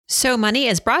So Money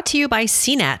is brought to you by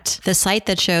CNET, the site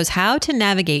that shows how to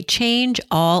navigate change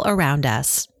all around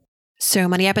us. So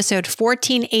Money episode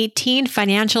 1418,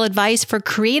 financial advice for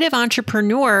creative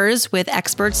entrepreneurs with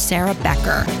expert Sarah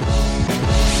Becker.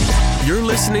 You're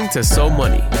listening to So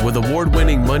Money with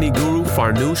award-winning money guru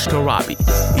Farnoosh Torabi.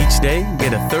 Each day,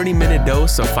 get a 30-minute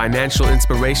dose of financial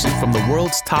inspiration from the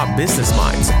world's top business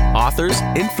minds, authors,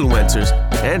 influencers,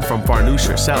 and from Farnoosh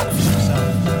herself.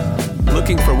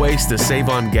 Looking for ways to save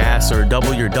on gas or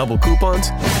double your double coupons?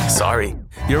 Sorry,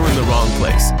 you're in the wrong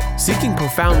place. Seeking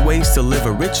profound ways to live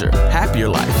a richer, happier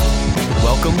life.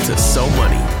 Welcome to So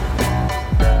Money.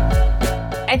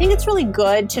 I think it's really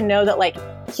good to know that,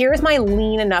 here's my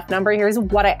lean enough number, here's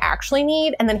what I actually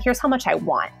need, and then here's how much I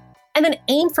want. And then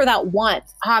aim for that want,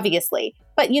 obviously.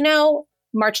 But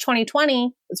March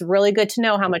 2020, it's really good to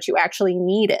know how much you actually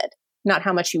needed, not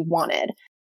how much you wanted.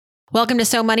 Welcome to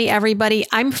So Money, everybody.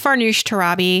 I'm Farnoosh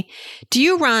Torabi. Do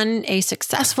you run a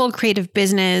successful creative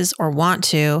business or want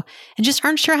to, and just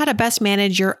aren't sure how to best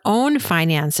manage your own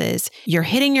finances? You're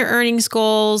hitting your earnings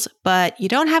goals, but you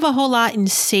don't have a whole lot in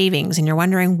savings, and you're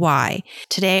wondering why.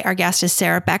 Today, our guest is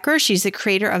Sarah Becker. She's the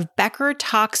creator of Becker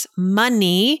Talks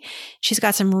Money. She's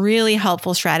got some really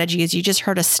helpful strategies. You just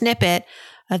heard a snippet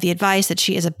of the advice that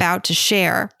she is about to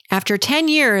share. After 10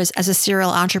 years as a serial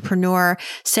entrepreneur,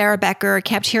 Sarah Becker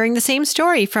kept hearing the same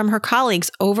story from her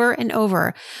colleagues over and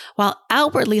over. While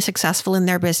outwardly successful in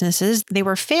their businesses, they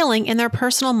were failing in their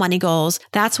personal money goals.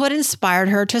 That's what inspired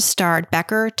her to start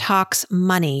Becker Talks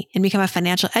Money and become a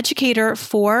financial educator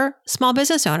for small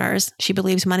business owners. She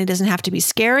believes money doesn't have to be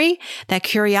scary, that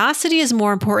curiosity is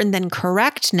more important than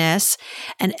correctness,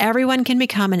 and everyone can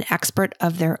become an expert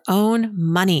of their own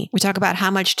money. We talk about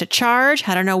how much to charge,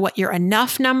 how to know what your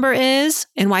enough number is,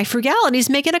 and why frugality is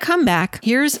making a comeback.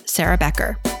 Here's Sarah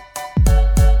Becker.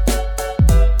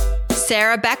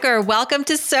 Sarah Becker, welcome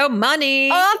to So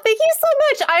Money. Oh, thank you so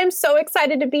much. I'm so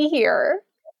excited to be here.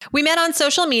 We met on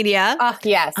social media.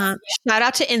 Yes. Shout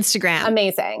out to Instagram.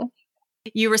 Amazing.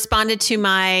 You responded to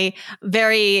my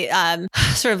very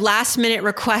sort of last minute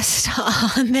request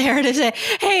on there to say,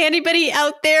 hey, anybody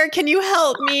out there, can you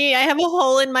help me? I have a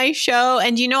hole in my show.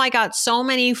 And I got so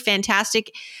many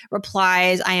fantastic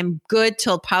replies. I am good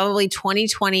till probably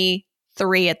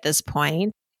 2023 at this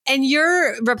point. And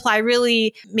your reply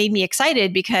really made me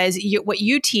excited because what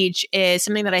you teach is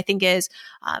something that I think is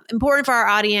important for our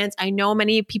audience. I know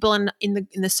many people in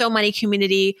the So Money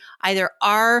community either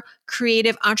are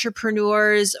creative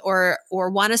entrepreneurs or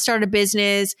want to start a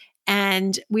business.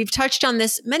 And we've touched on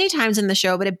this many times in the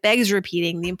show, but it begs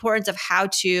repeating the importance of how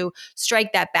to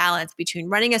strike that balance between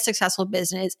running a successful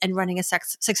business and running a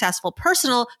successful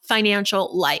personal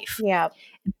financial life. Yeah.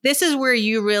 This is where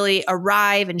you really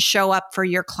arrive and show up for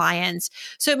your clients.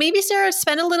 So maybe, Sarah,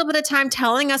 spend a little bit of time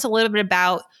telling us a little bit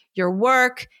about your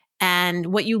work and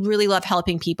what you really love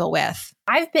helping people with.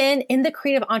 I've been in the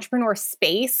creative entrepreneur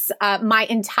space my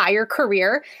entire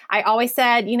career. I always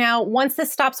said, once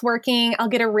this stops working, I'll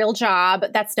get a real job.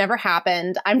 That's never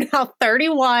happened. I'm now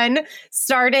 31,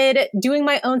 started doing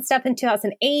my own stuff in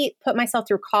 2008, put myself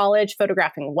through college,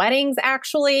 photographing weddings,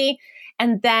 actually.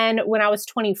 And then when I was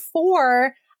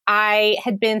 24, I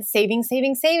had been saving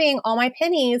all my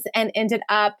pennies and ended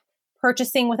up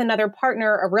purchasing with another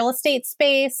partner a real estate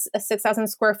space, a 6,000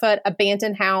 square foot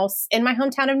abandoned house in my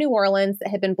hometown of New Orleans that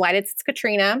had been blighted since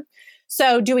Katrina.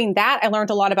 So doing that, I learned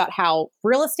a lot about how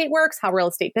real estate works, how real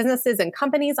estate businesses and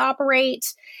companies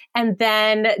operate, and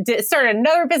then started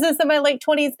another business in my late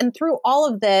 20s. And through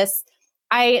all of this,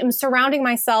 I am surrounding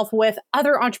myself with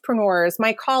other entrepreneurs.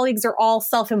 My colleagues are all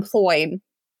self-employed.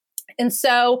 And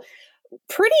so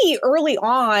pretty early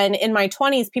on in my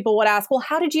 20s, people would ask, well,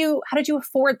 how did you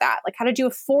afford that? How did you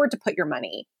afford to put your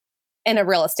money in a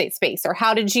real estate space? Or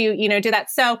how did you, do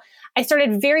that? So I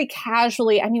started very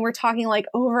casually. We're talking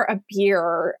over a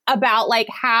beer about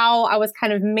how I was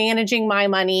kind of managing my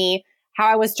money, how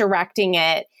I was directing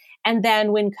it. And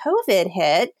then when COVID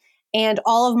hit, and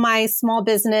all of my small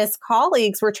business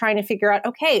colleagues were trying to figure out,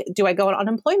 okay, do I go on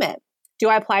unemployment? Do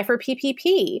I apply for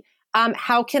PPP?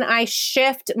 How can I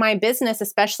shift my business,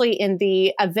 especially in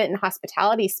the event and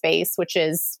hospitality space, which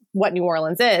is what New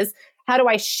Orleans is? How do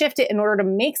I shift it in order to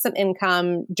make some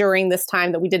income during this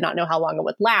time that we did not know how long it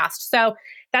would last? So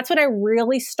that's when I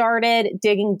really started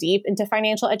digging deep into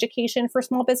financial education for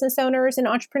small business owners and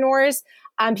entrepreneurs.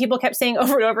 People kept saying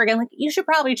over and over again, you should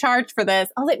probably charge for this.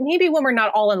 I was like, maybe when we're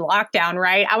not all in lockdown,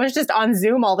 right? I was just on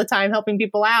Zoom all the time helping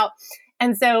people out.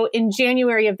 And so in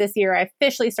January of this year, I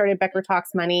officially started Becker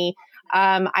Talks Money.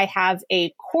 I have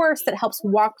a course that helps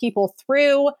walk people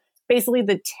through basically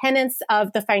the tenets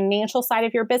of the financial side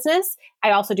of your business.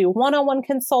 I also do one-on-one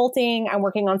consulting. I'm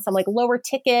working on some like lower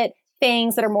ticket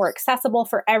things that are more accessible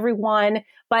for everyone.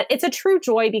 But it's a true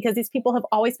joy because these people have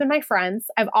always been my friends.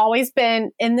 I've always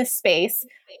been in this space.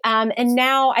 And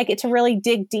now I get to really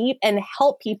dig deep and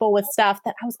help people with stuff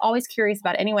that I was always curious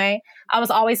about anyway. I was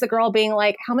always the girl being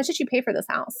like, how much did you pay for this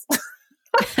house?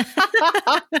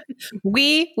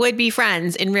 We would be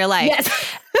friends in real life.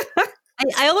 Yes.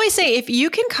 I always say, if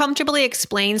you can comfortably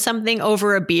explain something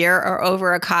over a beer or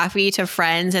over a coffee to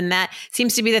friends, and that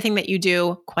seems to be the thing that you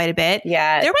do quite a bit,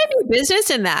 Yes. there might be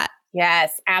business in that.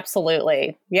 Yes,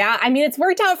 absolutely. Yeah. I mean, it's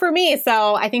worked out for me.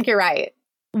 So I think you're right.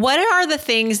 What are the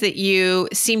things that you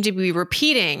seem to be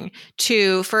repeating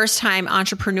to first-time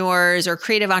entrepreneurs or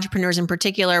creative entrepreneurs in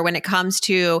particular when it comes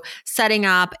to setting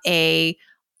up a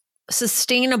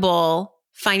sustainable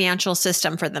financial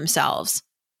system for themselves?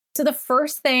 So the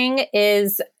first thing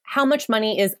is, how much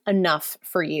money is enough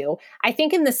for you? I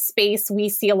think in this space, we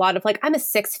see a lot of like, I'm a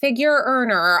 6-figure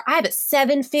earner. I have a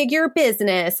 7-figure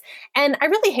business. And I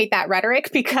really hate that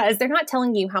rhetoric because they're not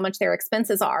telling you how much their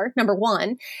expenses are, number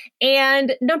one.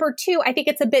 And number two, I think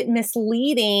it's a bit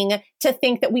misleading to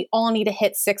think that we all need to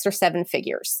hit 6 or 7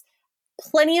 figures.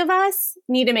 Plenty of us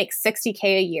need to make $60K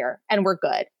a year and we're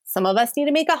good. Some of us need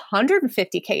to make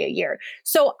 $150K a year.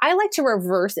 So I like to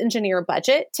reverse engineer a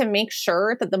budget to make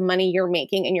sure that the money you're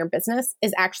making in your business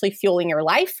is actually fueling your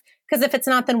life. Because if it's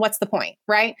not, then what's the point,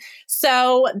 right?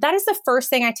 So that is the first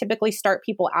thing I typically start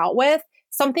people out with.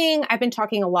 Something I've been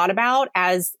talking a lot about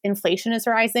as inflation is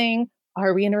rising.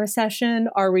 Are we in a recession?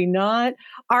 Are we not?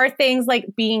 Are things like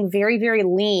being very, very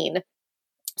lean.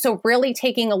 So really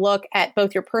taking a look at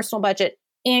both your personal budget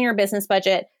and your business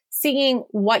budget, seeing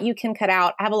what you can cut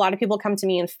out. I have a lot of people come to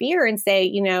me in fear and say,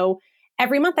 you know,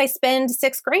 every month I spend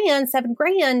 $6,000,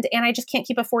 $7,000, and I just can't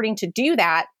keep affording to do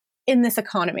that in this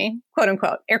economy, quote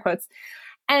unquote, air quotes.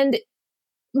 And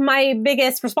my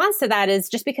biggest response to that is,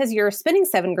 just because you're spending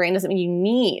 $7,000 doesn't mean you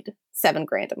need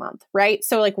 $7,000 a month, right?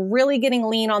 So like really getting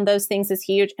lean on those things is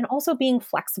huge, and also being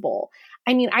flexible.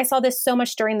 I mean, I saw this so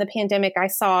much during the pandemic. I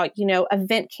saw, you know,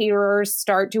 event caterers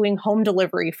start doing home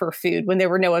delivery for food when there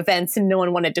were no events and no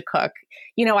one wanted to cook.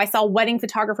 You know, I saw wedding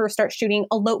photographers start shooting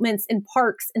elopements in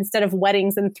parks instead of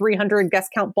weddings in 300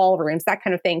 guest count ballrooms, that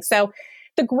kind of thing. So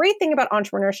the great thing about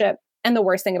entrepreneurship, and the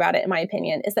worst thing about it, in my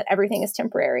opinion, is that everything is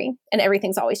temporary and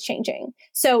everything's always changing.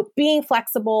 So being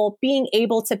flexible, being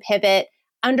able to pivot,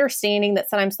 understanding that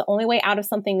sometimes the only way out of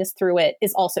something is through it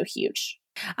is also huge.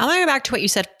 I want to go back to what you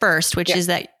said first, which is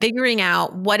that figuring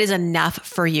out what is enough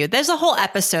for you. There's a whole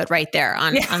episode right there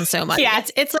on So Much. Yeah.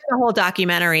 It's like a whole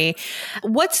documentary.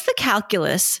 What's the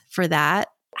calculus for that?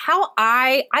 How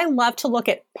I love to look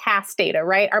at past data,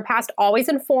 right? Our past always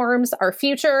informs our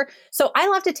future. So I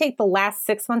love to take the last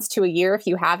 6 months to a year if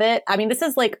you have it. I mean, this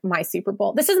is like my Super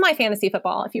Bowl. This is my fantasy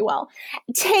football, if you will.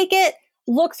 Take it,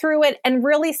 look through it, and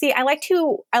really see. I like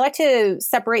to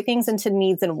separate things into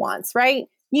needs and wants, right?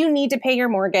 You need to pay your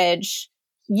mortgage.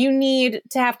 You need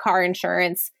to have car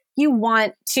insurance. You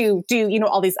want to do, you know,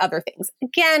 all these other things.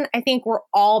 Again, I think we're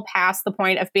all past the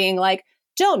point of being like,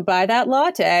 don't buy that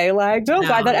latte. Like, don't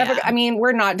buy that ever. I mean,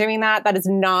 we're not doing that. That is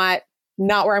not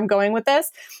where I'm going with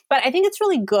this. But I think it's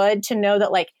really good to know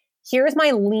that, like, here's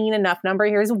my lean enough number.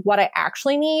 Here's what I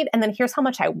actually need. And then here's how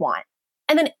much I want.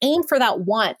 And then aim for that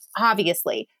want,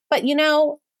 obviously. But, you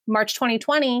know, March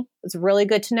 2020, it's really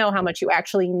good to know how much you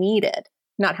actually needed,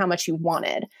 not how much you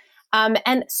wanted.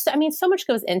 And so, I mean, so much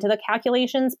goes into the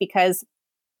calculations because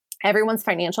everyone's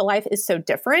financial life is so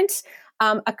different.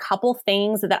 A couple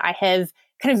things that I have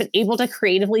kind of been able to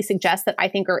creatively suggest that I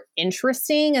think are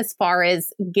interesting as far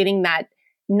as getting that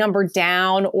number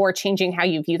down or changing how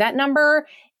you view that number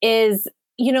is,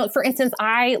 you know, for instance,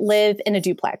 I live in a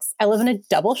duplex. I live in a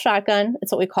double shotgun.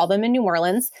 It's what we call them in New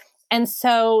Orleans. And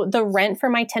so the rent for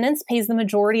my tenants pays the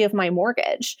majority of my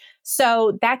mortgage.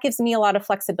 So that gives me a lot of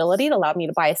flexibility. It allowed me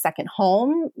to buy a second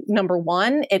home. Number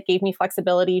one, it gave me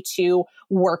flexibility to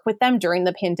work with them during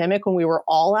the pandemic when we were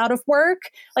all out of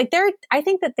work. I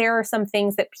think that there are some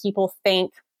things that people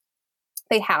think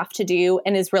they have to do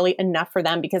and is really enough for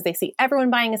them because they see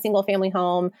everyone buying a single family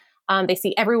home. They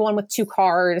see everyone with 2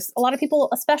 cars. A lot of people,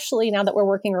 especially now that we're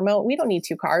working remote, we don't need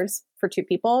 2 cars for 2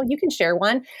 people. You can share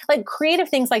one. Like creative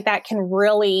things like that can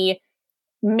really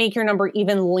make your number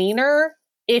even leaner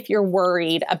if you're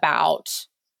worried about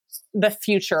the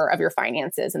future of your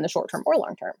finances in the short term or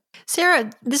long term. Sarah,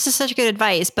 this is such good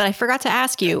advice, but I forgot to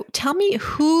ask you, tell me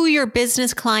who your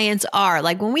business clients are.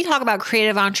 Like when we talk about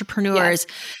creative entrepreneurs,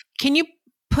 can you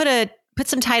put put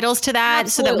some titles to that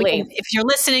so that if you're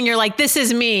listening, you're like, this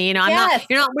is me. You know,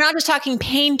 we're not just talking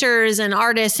painters and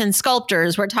artists and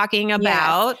sculptors. We're talking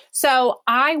about. Yes. So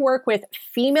I work with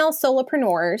female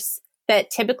solopreneurs that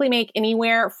typically make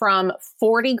anywhere from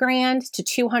 40 grand to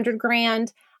 200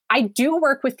 grand. I do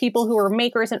work with people who are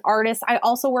makers and artists. I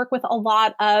also work with a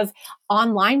lot of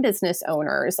online business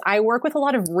owners. I work with a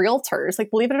lot of realtors. Like,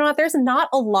 believe it or not, there's not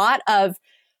a lot of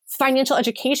financial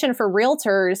education for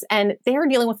realtors, and they're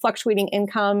dealing with fluctuating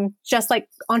income just like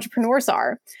entrepreneurs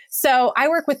are. So I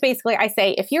work with basically, I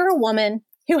say, if you're a woman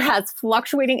who has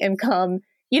fluctuating income,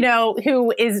 you know,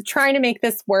 who is trying to make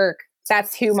this work,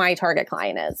 that's who my target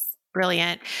client is.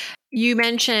 Brilliant. You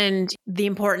mentioned the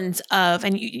importance of,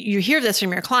 and you hear this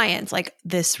from your clients, like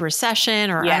this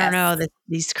recession, or I don't know,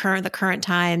 the current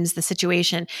times, the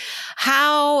situation.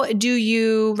 How do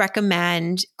you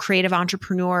recommend creative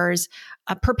entrepreneurs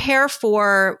prepare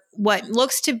for what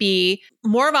looks to be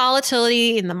more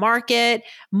volatility in the market,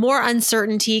 more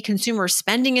uncertainty? Consumer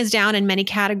spending is down in many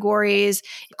categories.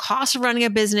 Cost of running a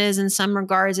business in some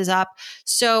regards is up.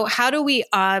 So how do we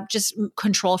just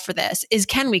control for this?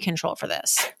 Can we control for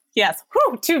this? Yes.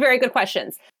 Whew, two very good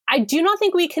questions. I do not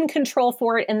think we can control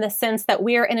for it in the sense that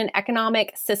we are in an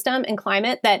economic system and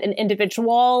climate that an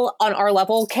individual on our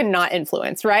level cannot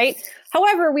influence, right?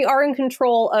 However, we are in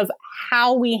control of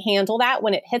how we handle that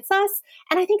when it hits us.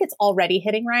 And I think it's already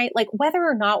hitting, right? Like, whether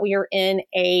or not we are in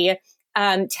a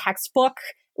textbook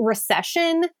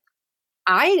recession,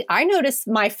 I notice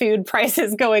my food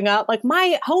prices going up. Like,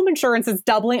 my home insurance is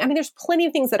doubling. I mean, there's plenty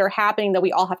of things that are happening that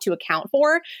we all have to account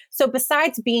for. So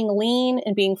besides being lean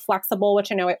and being flexible,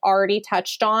 which I know I already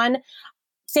touched on,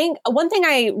 one thing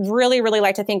I really, really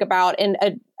like to think about in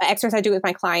an exercise I do with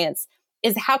my clients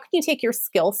is, how can you take your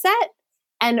skill set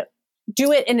and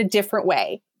do it in a different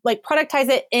way? Like, productize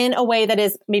it in a way that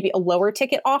is maybe a lower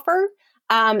ticket offer,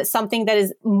 something that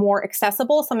is more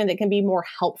accessible, something that can be more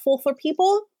helpful for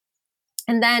people.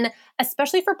 And then,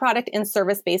 especially for product and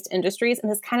service-based industries,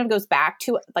 and this kind of goes back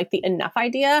to like the enough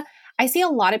idea, I see a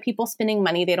lot of people spending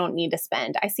money they don't need to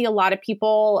spend. I see a lot of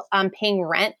people paying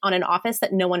rent on an office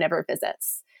that no one ever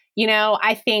visits. You know,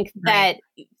 I think that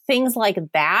things like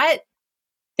that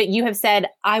you have said,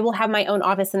 I will have my own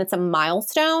office and it's a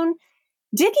milestone.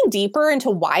 Digging deeper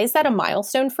into, why is that a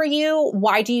milestone for you?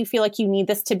 Why do you feel like you need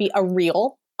this to be a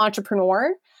real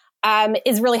entrepreneur?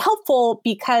 Is really helpful,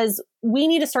 because we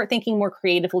need to start thinking more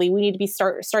creatively. We need to be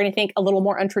starting to think a little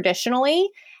more untraditionally.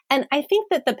 And I think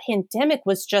that the pandemic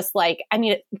was just like, I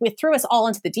mean, it threw us all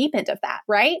into the deep end of that,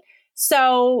 right?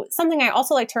 So something I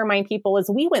also like to remind people is,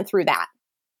 we went through that.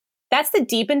 That's the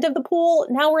deep end of the pool.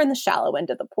 Now we're in the shallow end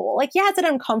of the pool. Like, yeah, is it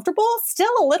uncomfortable?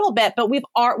 Still a little bit, but we've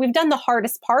done the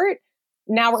hardest part.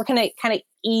 Now we're going to kind of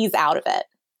ease out of it.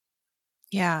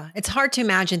 Yeah, it's hard to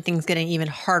imagine things getting even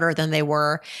harder than they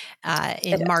were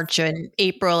in March and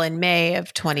April and May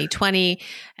of 2020.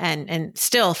 And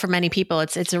still, for many people,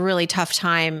 it's a really tough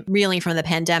time reeling from the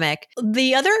pandemic.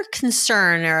 The other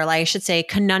concern, or I should say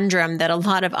conundrum, that a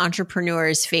lot of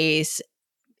entrepreneurs face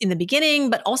in the beginning,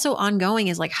 but also ongoing,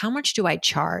 is like, how much do I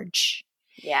charge?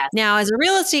 Yeah. Now, as a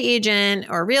real estate agent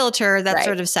or realtor, that's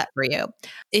sort of set for you.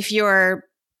 If you're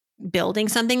building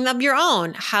something of your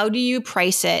own, how do you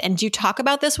price it? And do you talk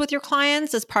about this with your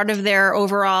clients as part of their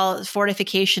overall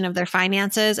fortification of their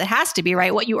finances? It has to be,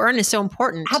 right? What you earn is so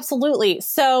important. Absolutely.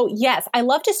 So yes, I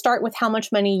love to start with how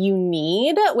much money you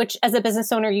need, which as a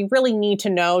business owner, you really need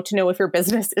to know if your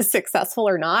business is successful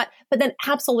or not. But then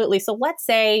absolutely. So let's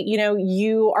say,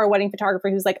 you are a wedding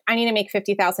photographer who's like, I need to make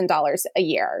 $50,000 a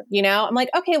year. I'm like,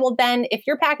 okay, well then if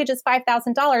your package is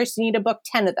 $5,000, you need to book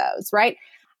 10 of those, right?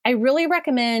 I really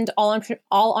recommend all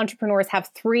entrepreneurs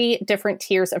have 3 different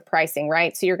tiers of pricing,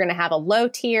 right? So you're going to have a low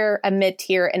tier, a mid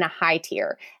tier, and a high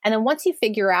tier. And then once you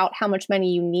figure out how much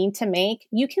money you need to make,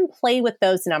 you can play with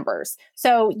those numbers.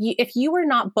 So if you are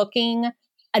not booking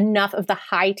enough of the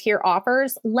high tier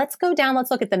offers, let's go down. Let's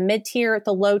look at the mid tier,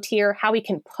 the low tier, how we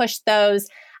can push those.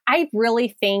 I really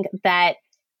think that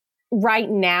right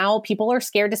now people are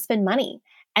scared to spend money.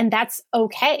 And that's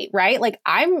okay, right? Like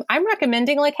I'm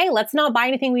recommending like, hey, let's not buy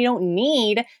anything we don't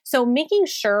need. So making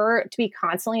sure to be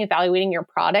constantly evaluating your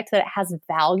product, that it has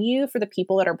value for the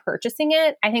people that are purchasing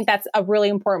it. I think that's a really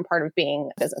important part of being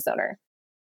a business owner.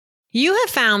 You have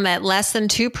found that less than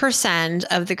 2%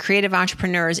 of the creative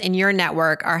entrepreneurs in your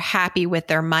network are happy with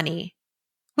their money.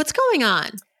 What's going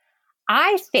on?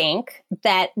 I think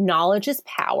that knowledge is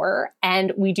power,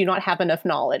 and we do not have enough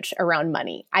knowledge around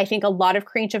money. I think a lot of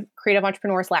creative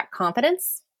entrepreneurs lack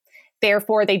confidence.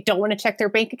 Therefore, they don't want to check their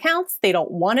bank accounts. They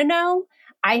don't want to know.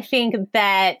 I think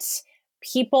that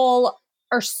people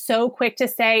are so quick to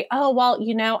say, oh, well,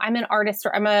 I'm an artist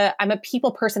or I'm a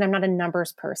people person. I'm not a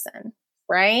numbers person.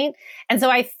 Right. And so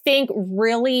I think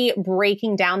really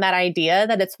breaking down that idea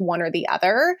that it's one or the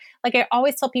other, like I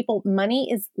always tell people, money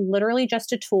is literally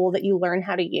just a tool that you learn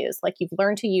how to use. Like you've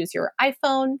learned to use your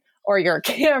iPhone or your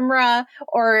camera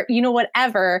or,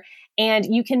 whatever, and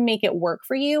you can make it work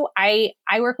for you. I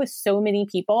work with so many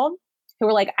people who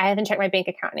are like, I haven't checked my bank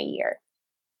account in a year.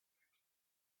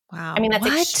 Wow. I mean, that's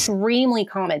extremely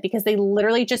common because they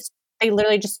literally just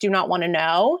do not want to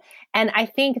know. And I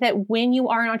think that when you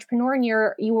are an entrepreneur and you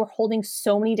are holding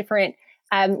so many different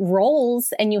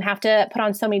roles and you have to put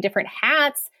on so many different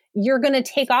hats, you're going to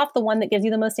take off the one that gives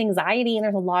you the most anxiety. And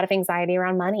there's a lot of anxiety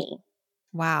around money.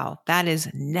 Wow. That is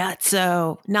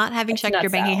nutso. Not having checked your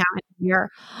bank account in a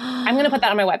year. I'm going to put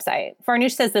that on my website.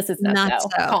 Farnoosh says this is nutso.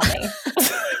 Call me.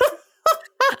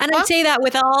 And I say that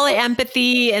with all the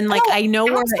empathy and like, I know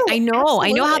how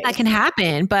that can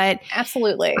happen, but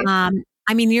absolutely.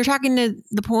 I mean, you're talking to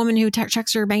the woman who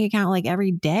checks her bank account like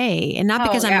every day, and not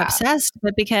because I'm obsessed,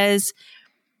 but because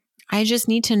I just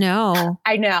need to know.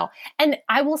 I know. And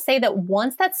I will say that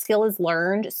once that skill is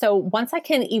learned, so once I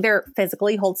can either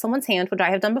physically hold someone's hand, which I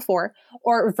have done before,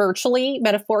 or virtually,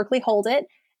 metaphorically hold it,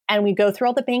 and we go through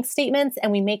all the bank statements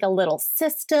and we make a little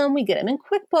system. We get them in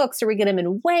QuickBooks or we get them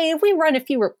in Wave. We run a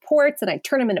few reports and I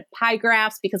turn them into pie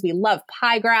graphs because we love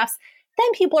pie graphs.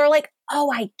 Then people are like, oh,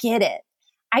 I get it.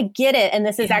 And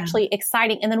this is actually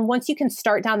exciting. And then once you can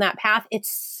start down that path, it's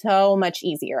so much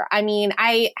easier. I mean,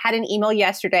 I had an email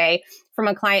yesterday from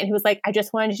a client who was like, I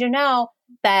just wanted you to know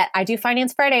that I do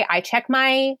Finance Friday. I check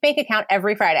my bank account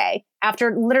every Friday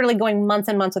after literally going months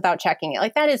and months without checking it.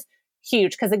 Like that is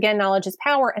huge because again, knowledge is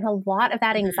power. And a lot of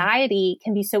that anxiety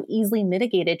can be so easily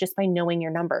mitigated just by knowing your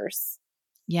numbers.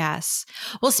 Yes.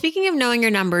 Well, speaking of knowing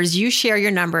your numbers, you share your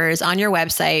numbers on your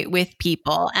website with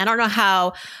people. I don't know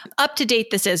how up to date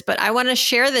this is, but I want to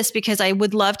share this because I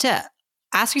would love to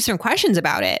ask you some questions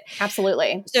about it.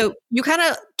 Absolutely. So you kind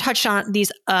of touched on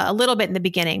these a little bit in the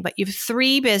beginning, but you have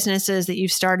 3 businesses that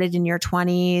you've started in your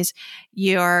 20s.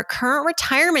 Your current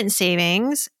retirement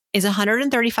savings is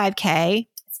 $135K.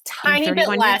 Tiny bit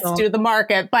less due to the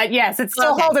market, but yes, it's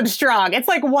still holding strong. It's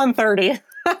like 130.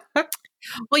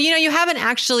 Well, you haven't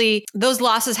actually, those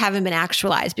losses haven't been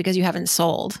actualized because you haven't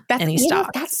sold any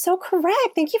stock. That's so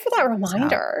correct. Thank you for that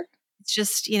reminder. So it's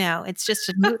just,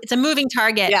 it's a moving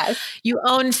target. Yes. You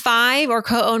own 5 or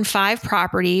co-own 5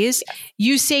 properties. Yes.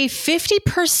 You save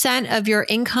 50% of your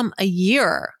income a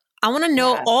year. I want to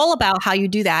know all about how you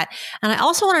do that. And I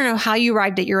also want to know how you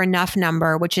arrived at your enough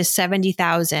number, which is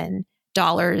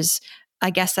 $70,000. I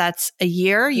guess that's a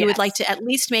year. You would like to at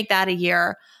least make that a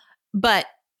year. But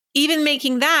even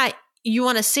making that, you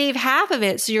want to save half of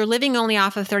it. So you're living only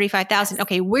off of $35,000.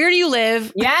 Okay. Where do you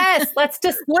live? Yes. Let's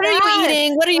just, what are you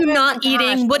eating? What are you not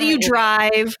eating? What do you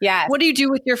drive? Yes. What do you do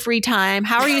with your free time?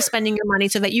 How are you spending your money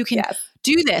so that you can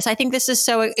do this? I think this is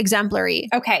so exemplary.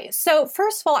 Okay. So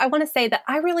first of all, I want to say that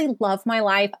I really love my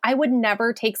life. I would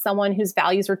never take someone whose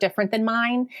values are different than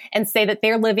mine and say that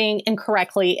they're living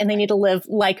incorrectly and they need to live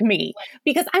like me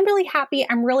because I'm really happy.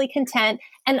 I'm really content.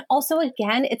 And also,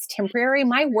 again, it's temporary.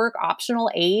 My work optional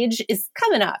age is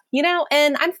coming up,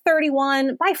 and I'm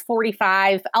 31. By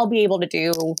 45, I'll be able to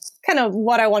do kind of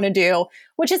what I want to do,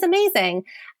 which is amazing.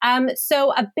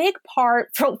 So a big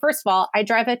part, first of all, I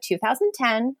drive a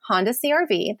 2010 Honda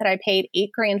CRV that I paid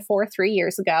 $8,000 for 3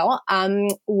 years ago.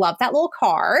 Love that little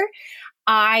car.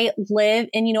 I live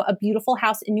in, a beautiful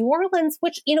house in New Orleans,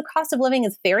 which, cost of living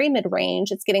is very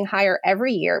mid-range. It's getting higher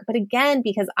every year. But again,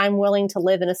 because I'm willing to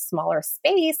live in a smaller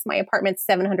space, my apartment's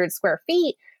 700 square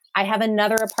feet. I have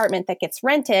another apartment that gets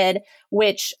rented,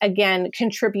 which again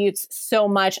contributes so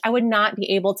much. I would not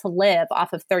be able to live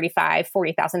off of $35,000,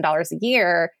 $40,000 a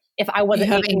year if I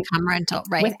wasn't making income rental,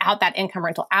 right? Without that income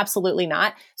rental, absolutely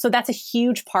not. So that's a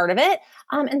huge part of it.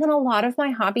 And then a lot of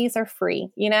my hobbies are free.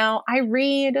 I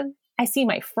read. I see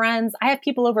my friends. I have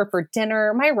people over for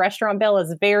dinner. My restaurant bill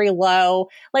is very low.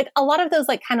 Like a lot of those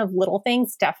kind of little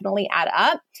things definitely add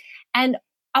up. And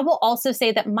I will also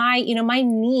say that my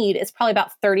need is probably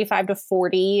about 35 to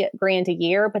 40 grand a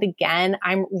year. But again,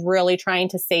 I'm really trying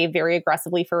to save very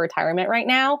aggressively for retirement right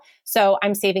now. So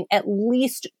I'm saving at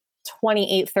least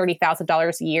 $28,000,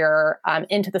 $30,000 a year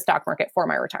into the stock market for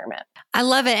my retirement. I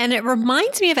love it. And it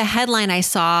reminds me of a headline I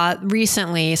saw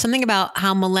recently, something about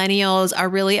how millennials are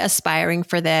really aspiring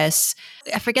for this.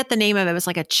 I forget the name of it. It was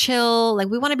like a chill,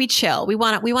 we want to be chill. We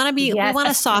want to be, we want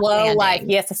a soft slow landing. life.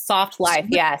 Yes. A soft life.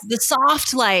 Yes. The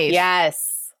soft life.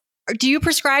 Yes. Do you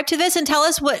prescribe to this? And tell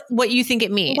us what you think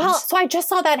it means. Well, so I just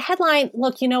saw that headline.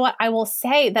 Look, you know what? I will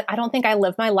say that I don't think I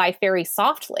live my life very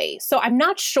softly. So I'm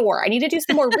not sure. I need to do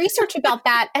some more research about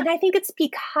that. And I think it's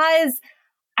because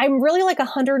I'm really like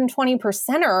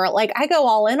 120%er. Like I go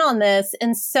all in on this.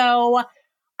 And so,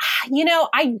 you know,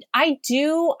 I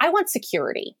want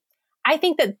security. I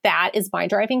think that is my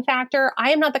driving factor.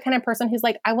 I am not the kind of person who's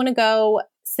like, I want to go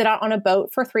sit out on a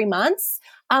boat for 3 months.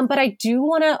 But I do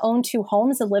want to own 2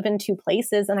 homes and live in 2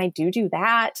 places. And I do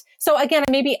that. So again,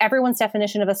 maybe everyone's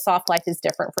definition of a soft life is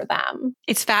different for them.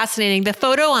 It's fascinating. The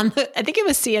photo on I think it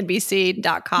was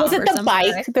CNBC.com. Was it the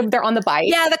bike? Right? They're on the bike.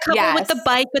 Yeah, the couple with the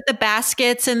bike, with the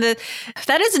baskets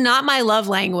that is not my love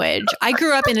language. I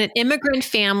grew up in an immigrant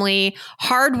family.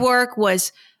 Hard work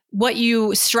was what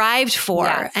you strived for.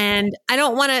 Yes. And I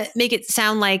don't want to make it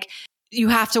sound like you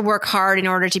have to work hard in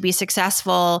order to be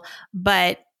successful,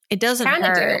 but it doesn't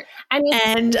hurt. I mean,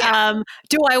 and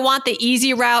do I want the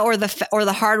easy route or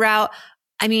the hard route?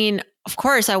 I mean, of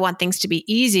course I want things to be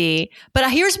easy, but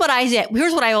here's what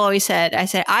I always said. I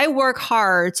said, I work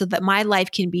hard so that my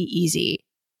life can be easy.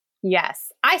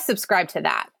 Yes, I subscribe to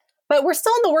that, but we're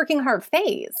still in the working hard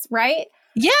phase, right?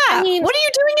 Yeah. I mean, what are you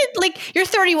doing? Like you're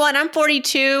 31, I'm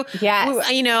 42. Yes.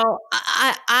 You know,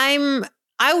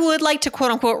 I would like to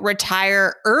quote unquote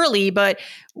retire early, but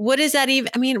what is that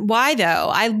even? I mean, why though?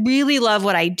 I really love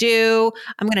what I do.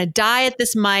 I'm going to die at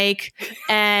this mic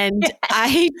and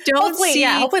I don't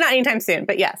hopefully not anytime soon,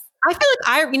 but yes. I feel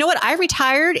like I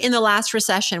retired in the last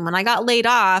recession when I got laid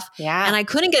off and I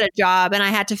couldn't get a job and I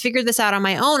had to figure this out on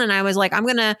my own. And I was like,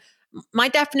 my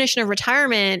definition of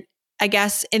retirement, I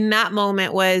guess in that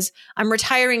moment was I'm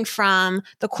retiring from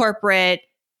the corporate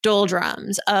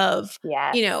doldrums of,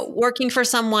 working for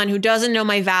someone who doesn't know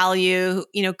my value,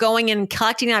 going and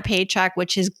collecting that paycheck,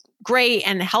 which is great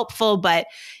and helpful, but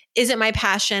is it my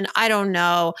passion? I don't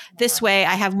know. This way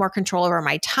I have more control over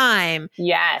my time,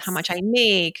 how much I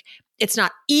make. It's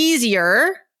not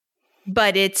easier,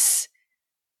 but it's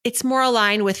more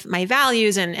aligned with my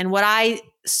values and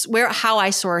how I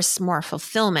source more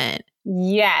fulfillment.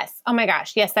 Yes. Oh my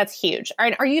gosh. Yes, that's huge. All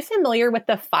right. Are you familiar with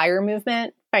the FIRE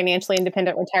movement? Financially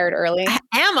independent, retired early? Am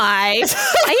I?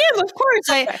 I am, of course.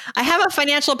 I have a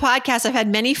financial podcast. I've had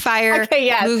many FIRE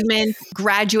movement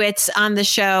graduates on the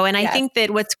show. And I think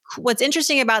that what's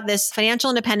interesting about this financial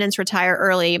independence, retire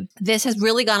early, this has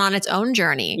really gone on its own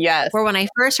journey. Yes. Where when I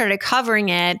first started covering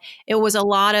it, it was a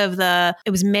lot of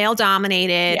it was male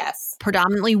dominated,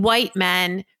 predominantly white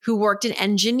men who worked in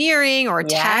engineering or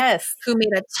tech, who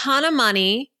made a ton of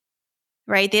money,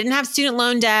 right? They didn't have student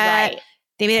loan debt. Right.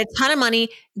 They made a ton of money.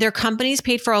 Their companies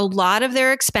paid for a lot of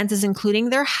their expenses,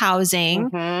 including their housing,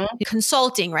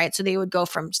 consulting, right? So they would go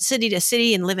from city to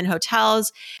city and live in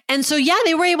hotels. And so,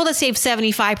 they were able to save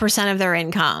 75% of their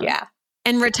income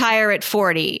and retire at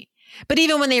 40. But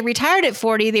even when they retired at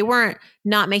 40, they weren't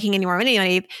not making any more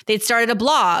money. They'd started a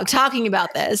blog talking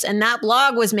about this, and that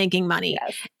blog was making money.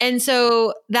 Yes. And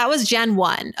so that was Gen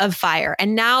 1 of FIRE.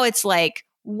 And now it's like,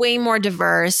 way more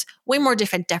diverse, way more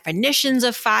different definitions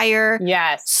of FIRE.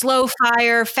 Yes. Slow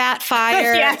FIRE, fat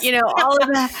FIRE, all of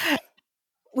that.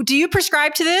 Do you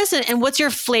prescribe to this? And what's your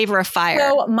flavor of FIRE?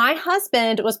 So my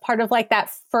husband was part of like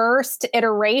that first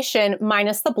iteration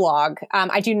minus the blog.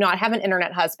 I do not have an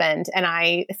internet husband and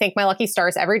I thank my lucky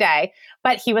stars every day,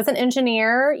 but he was an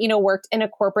engineer, worked in a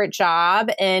corporate job.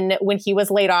 And when he was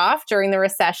laid off during the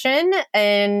recession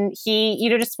and he,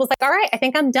 just was like, all right, I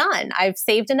think I'm done. I've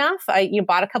saved enough. I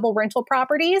bought a couple rental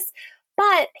properties.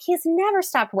 But he's never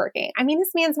stopped working. I mean, this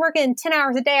man's working 10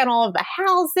 hours a day on all of the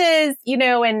houses,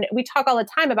 and we talk all the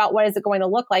time about what is it going to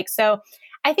look like. So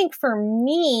I think for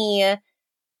me,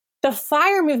 the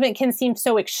FIRE movement can seem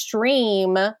so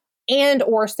extreme and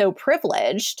or so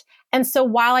privileged. And so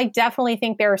while I definitely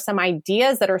think there are some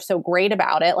ideas that are so great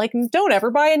about it, like don't ever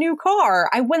buy a new car,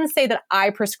 I wouldn't say that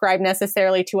I prescribe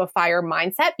necessarily to a FIRE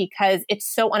mindset because it's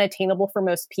so unattainable for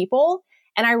most people.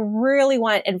 And I really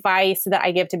want advice that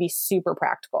I give to be super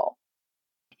practical.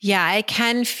 Yeah, I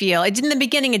can feel it. In the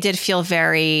beginning, it did feel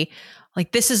very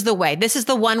like this is the way. This is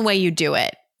the one way you do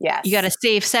it. Yes. You got to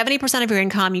save 70% of your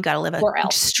income. You got to live an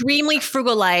extremely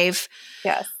frugal life.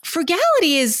 Yes.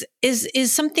 Frugality is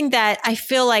something that I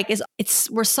feel like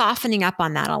we're softening up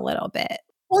on that a little bit.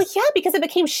 Well, yeah, because it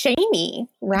became shamey,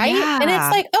 right? Yeah. And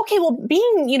it's like, okay, well,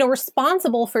 being,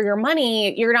 responsible for your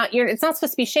money, it's not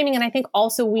supposed to be shaming. And I think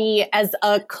also we as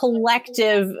a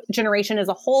collective generation as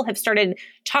a whole have started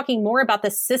talking more about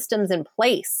the systems in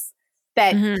place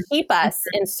that keep us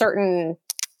in certain,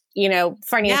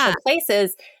 financial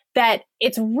places, that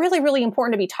it's really, really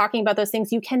important to be talking about those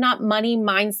things. You cannot money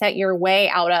mindset your way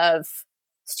out of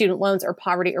student loans or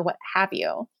poverty or what have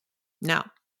you. No.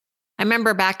 I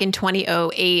remember back in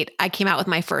 2008, I came out with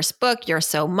my first book, You're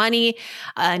So Money.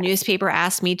 A newspaper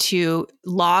asked me to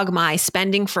log my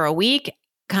spending for a week,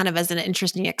 kind of as an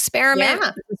interesting experiment.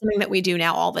 Yeah. This is something that we do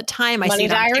now all the time. Money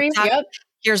diaries. Yep.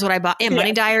 Here's what I bought.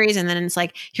 Money diaries. And then it's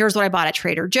like, here's what I bought at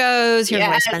Trader Joe's. Here's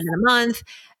what I spent in a month.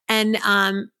 And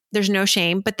there's no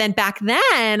shame. But then back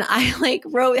then I like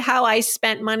wrote how I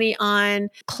spent money on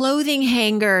clothing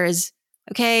hangers.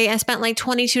 Okay. I spent like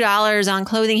 $22 on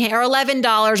clothing or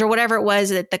 $11 or whatever it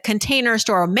was at the Container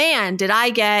Store. Man, did I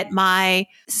get my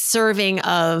serving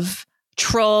of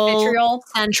Troll Vitriol.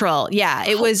 Central. Yeah.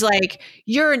 It was like,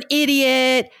 you're an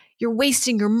idiot. You're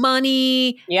wasting your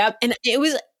money. Yep. And it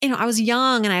was, I was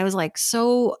young and I was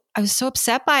so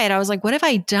upset by it. I was like, what have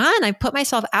I done? I put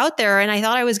myself out there and I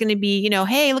thought I was going to be,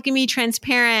 hey, look at me,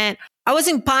 transparent. I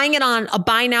wasn't buying it on a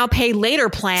buy now, pay later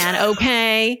plan.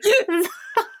 Okay.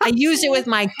 I used it with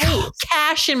my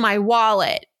cash in my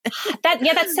wallet.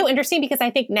 That's so interesting because I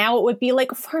think now it would be like,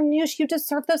 Farnoosh, you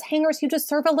deserve those hangers. You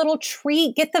deserve a little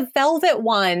treat. Get the velvet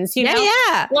ones. You know?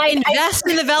 Yeah. Like invest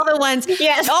in the velvet ones.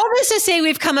 Yes. All this to say,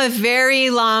 we've come a very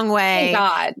long way. Thank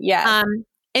God. Yeah.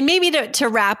 And maybe to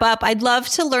wrap up, I'd love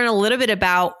to learn a little bit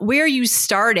about where you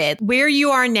started, where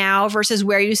you are now versus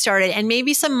where you started, and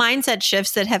maybe some mindset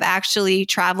shifts that have actually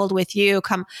traveled with you,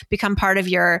 become part of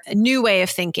your new way of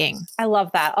thinking. I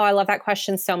love that. Oh, I love that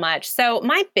question so much. So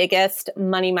my biggest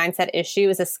money mindset issue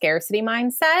is a scarcity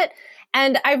mindset.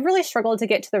 And I really struggled to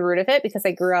get to the root of it because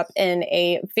I grew up in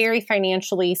a very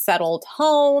financially settled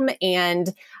home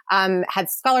and had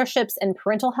scholarships and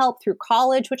parental help through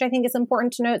college, which I think is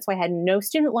important to note. So I had no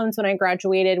student loans when I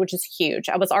graduated, which is huge.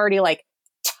 I was already like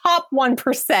top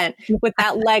 1% with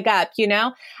that leg up,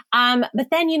 But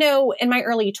then, in my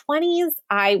early 20s,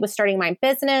 I was starting my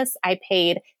business. I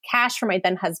paid cash for my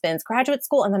then husband's graduate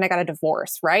school, and then I got a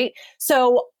divorce, right?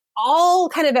 So all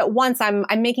kind of at once, I'm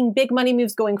making big money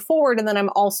moves going forward. And then I'm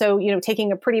also,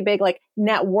 taking a pretty big like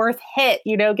net worth hit,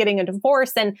 getting a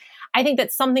divorce. And I think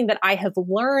that's something that I have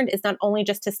learned is not only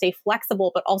just to stay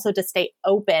flexible, but also to stay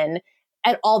open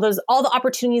at all the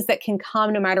opportunities that can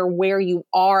come no matter where you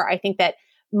are. I think that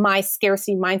my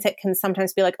scarcity mindset can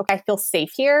sometimes be like, okay, I feel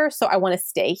safe here, so I want to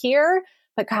stay here.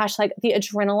 But gosh, like the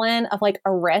adrenaline of like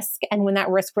a risk and when that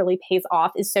risk really pays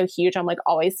off is so huge. I'm like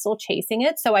always still chasing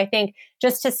it. So I think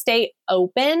just to stay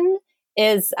open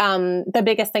is the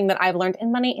biggest thing that I've learned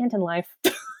in money and in life.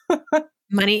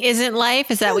 Money isn't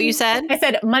life. Is that what you said? I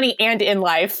said money and in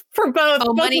life for both.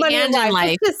 Oh, both money and in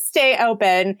life. Just to stay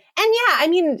open. And yeah, I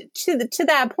mean, to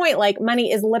that point, like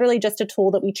money is literally just a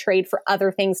tool that we trade for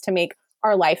other things to make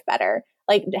our life better.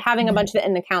 Like having a bunch of it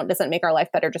in the account doesn't make our life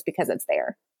better just because it's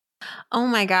there. Oh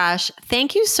my gosh.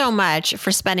 Thank you so much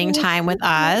for spending time with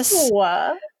us.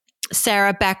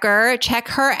 Sarah Becker. Check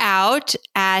her out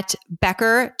at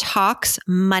Becker Talks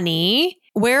Money.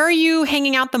 Where are you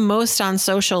hanging out the most on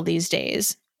social these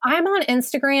days? I'm on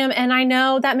Instagram and I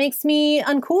know that makes me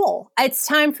uncool. It's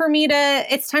time for me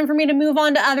to move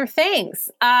on to other things.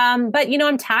 But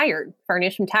I'm tired,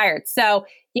 Farnoosh, I'm tired. So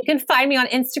you can find me on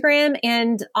Instagram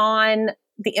and on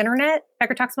the internet,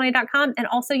 BeckerTalksMoney.com. And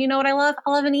also, you know what I love? I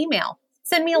love an email.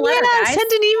 Send me a letter, guys.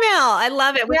 Send an email. I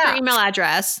love it. What's your email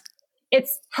address?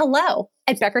 It's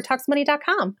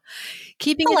hello@BeckerTalksMoney.com.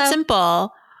 Keeping it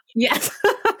simple. Yes.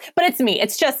 But it's me.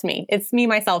 It's just me. It's me,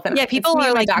 myself. And people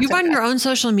are like, you run your own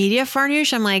social media,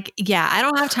 Farnoosh? I'm like, yeah, I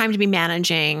don't have time to be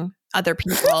managing other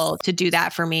people to do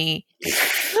that for me.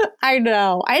 I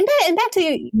know. And back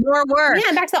to more work. Yeah,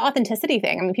 and back to the authenticity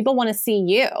thing. I mean, people want to see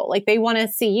you. Like they want to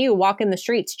see you walk in the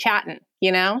streets chatting,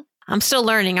 I'm still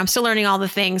learning all the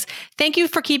things. Thank you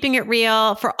for keeping it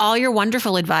real, for all your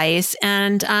wonderful advice.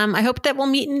 And I hope that we'll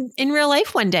meet in real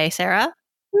life one day, Sarah.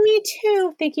 Me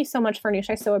too. Thank you so much, Farnoosh.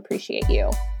 I so appreciate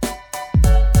you.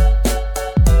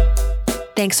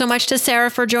 Thanks so much to Sarah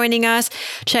for joining us.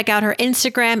 Check out her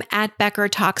Instagram at Becker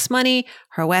Talks Money,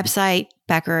 her website,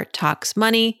 Becker Talks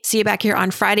Money. See you back here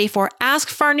on Friday for Ask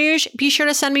Farnoosh. Be sure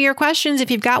to send me your questions. If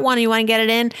you've got one and you want to get it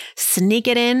in, sneak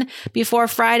it in before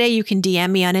Friday. You can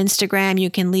DM me on Instagram. You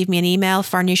can leave me an email,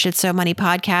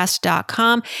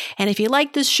 farnoosh@somoneypodcast.com. And if you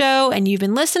like this show and you've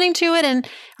been listening to it and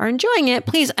are enjoying it,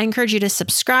 please, I encourage you to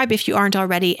subscribe if you aren't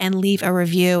already and leave a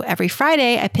review. Every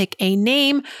Friday, I pick a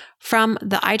name from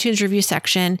the iTunes review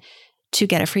section to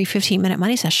get a free 15-minute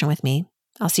money session with me.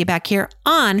 I'll see you back here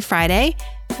on Friday.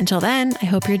 Until then, I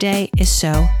hope your day is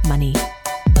so money.